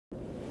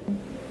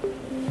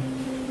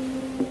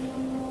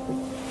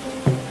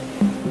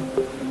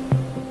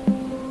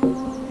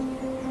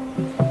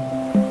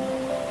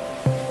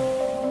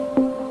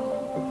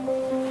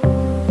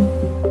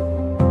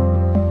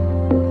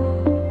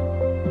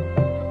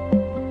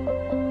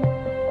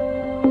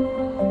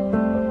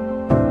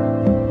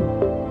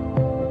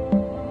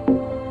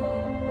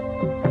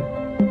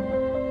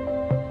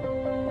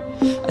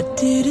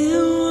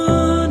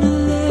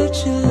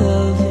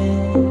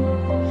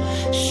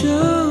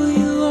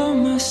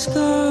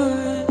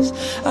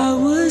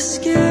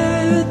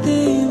scared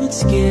they would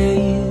scare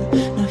you.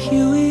 Now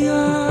here we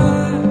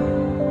are.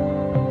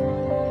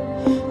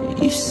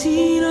 You've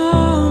seen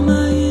all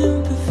my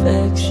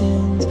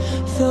imperfections,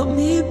 felt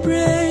me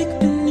break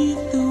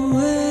beneath the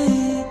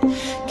weight,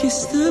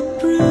 kissed the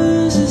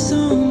bruises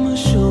on my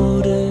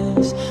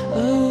shoulders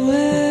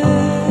away.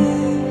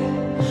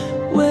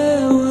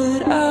 Where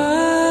would I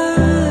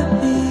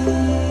be?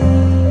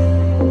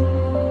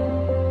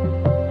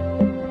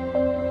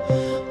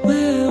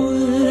 Where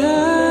would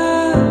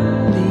I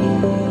be?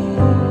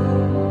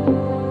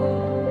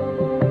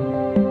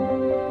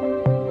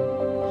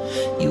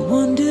 You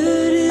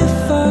wondered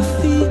if our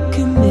feet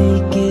could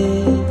make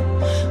it.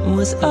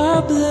 Was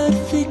our blood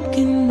thick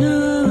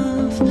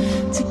enough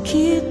to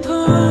keep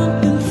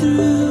pumping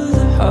through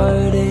the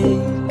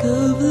heartache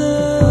of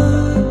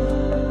love?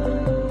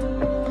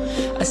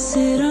 I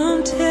said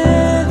I'm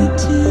tethered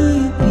to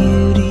your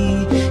beauty.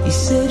 You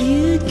said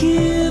you'd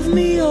give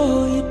me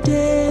all your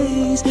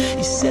days.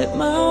 You set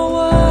my